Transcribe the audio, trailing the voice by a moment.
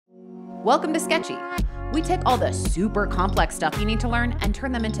Welcome to Sketchy. We take all the super complex stuff you need to learn and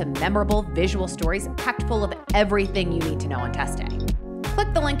turn them into memorable visual stories packed full of everything you need to know in testing.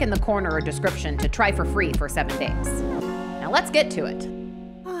 Click the link in the corner or description to try for free for 7 days. Now let's get to it.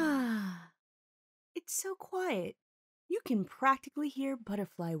 It's so quiet. You can practically hear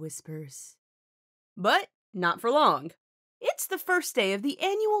butterfly whispers. But not for long. It's the first day of the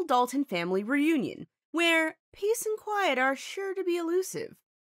annual Dalton family reunion, where peace and quiet are sure to be elusive.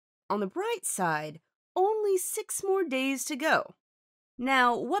 On the bright side, only 6 more days to go.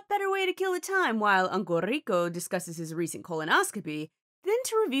 Now, what better way to kill the time while Uncle Rico discusses his recent colonoscopy than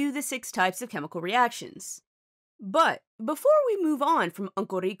to review the 6 types of chemical reactions? But before we move on from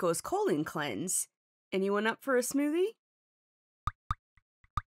Uncle Rico's colon cleanse, anyone up for a smoothie?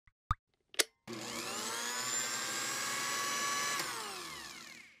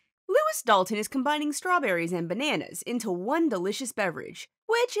 Lewis Dalton is combining strawberries and bananas into one delicious beverage,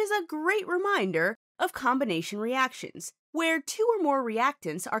 which is a great reminder of combination reactions, where 2 or more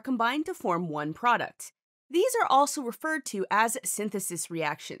reactants are combined to form one product. These are also referred to as synthesis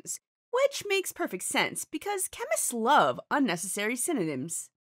reactions, which makes perfect sense because chemists love unnecessary synonyms.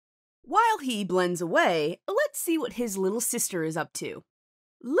 While he blends away, let's see what his little sister is up to.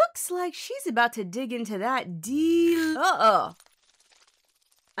 Looks like she's about to dig into that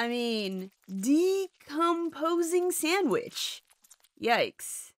decomposing sandwich.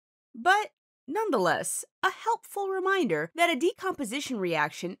 Yikes. But nonetheless, a helpful reminder that a decomposition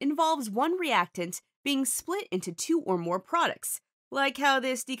reaction involves one reactant being split into 2 or more products, like how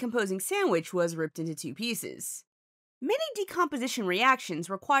this decomposing sandwich was ripped into 2 pieces. Many decomposition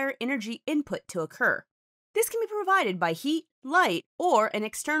reactions require energy input to occur. This can be provided by heat, light, or an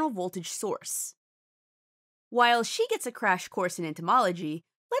external voltage source. While she gets a crash course in entomology,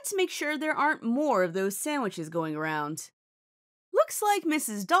 let's make sure there aren't more of those sandwiches going around. Looks like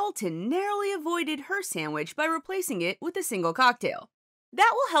Mrs. Dalton narrowly avoided her sandwich by replacing it with a single cocktail.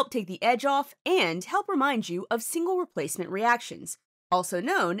 That will help take the edge off and help remind you of single replacement reactions, also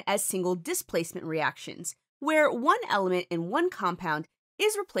known as single displacement reactions, where one element in one compound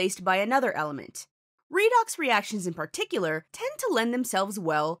is replaced by another element. Redox reactions in particular tend to lend themselves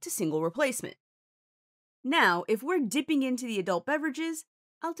well to single replacement. Now, if we're dipping into the adult beverages,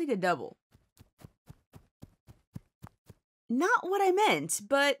 I'll take a double. Not what I meant,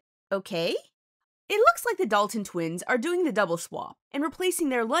 but okay. It looks like the Dalton twins are doing the double swap and replacing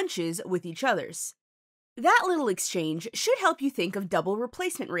their lunches with each other's. That little exchange should help you think of double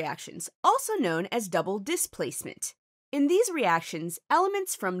replacement reactions, also known as double displacement. In these reactions,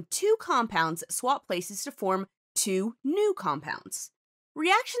 elements from 2 compounds swap places to form 2 new compounds.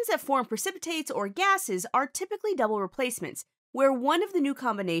 Reactions that form precipitates or gases are typically double replacements, where one of the new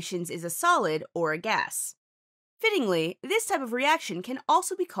combinations is a solid or a gas. Fittingly, this type of reaction can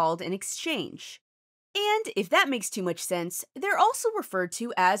also be called an exchange. And if that makes too much sense, they're also referred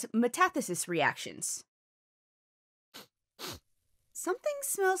to as metathesis reactions. Something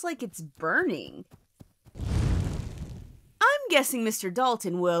smells like it's burning. I'm guessing Mr.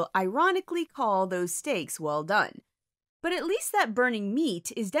 Dalton will ironically call those steaks well done. But at least that burning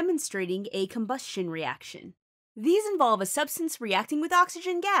meat is demonstrating a combustion reaction. These involve a substance reacting with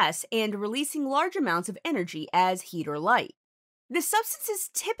oxygen gas and releasing large amounts of energy as heat or light. The substance is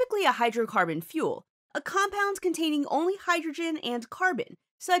typically a hydrocarbon fuel, a compound containing only hydrogen and carbon,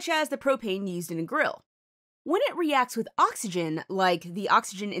 such as the propane used in a grill. When it reacts with oxygen, like the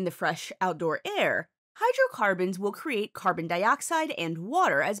oxygen in the fresh outdoor air, hydrocarbons will create carbon dioxide and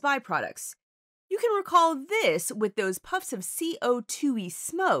water as byproducts. You can recall this with those puffs of CO2-y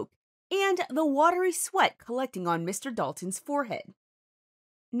smoke and the watery sweat collecting on Mr. Dalton's forehead.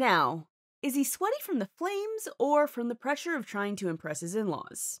 Now, is he sweaty from the flames or from the pressure of trying to impress his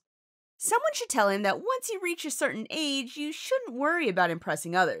in-laws? Someone should tell him that once you reach a certain age, you shouldn't worry about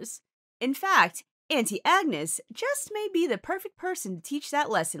impressing others. In fact, Auntie Agnes just may be the perfect person to teach that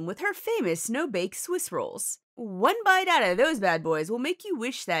lesson with her famous no-bake Swiss rolls. One bite out of those bad boys will make you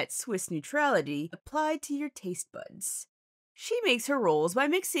wish that Swiss neutrality applied to your taste buds. She makes her rolls by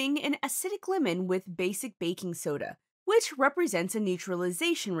mixing an acidic lemon with basic baking soda, which represents a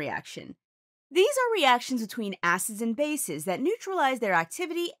neutralization reaction. These are reactions between acids and bases that neutralize their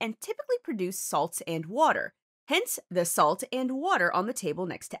activity and typically produce salts and water, hence the salt and water on the table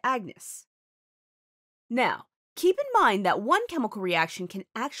next to Agnes. Now, keep in mind that one chemical reaction can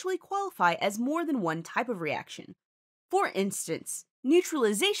actually qualify as more than one type of reaction. For instance,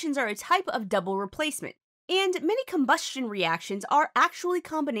 neutralizations are a type of double replacement, and many combustion reactions are actually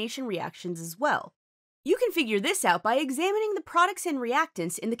combination reactions as well. You can figure this out by examining the products and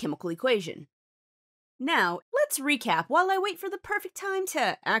reactants in the chemical equation. Now, Let's recap while I wait for the perfect time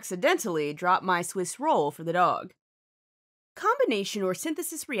to accidentally drop my Swiss roll for the dog. Combination or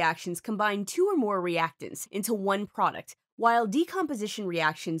synthesis reactions combine two or more reactants into one product, while decomposition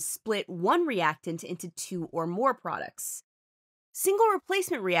reactions split one reactant into two or more products. Single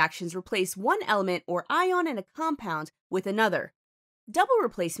replacement reactions replace one element or ion in a compound with another. Double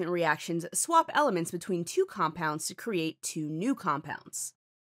replacement reactions swap elements between two compounds to create two new compounds.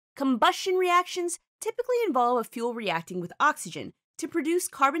 Combustion reactions typically involve a fuel reacting with oxygen to produce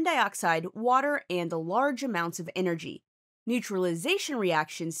carbon dioxide, water, and large amounts of energy. Neutralization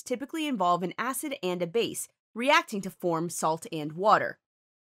reactions typically involve an acid and a base reacting to form salt and water.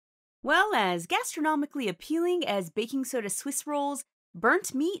 Well, as gastronomically appealing as baking soda Swiss rolls,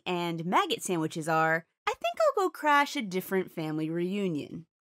 burnt meat, and maggot sandwiches are, I think I'll go crash a different family reunion.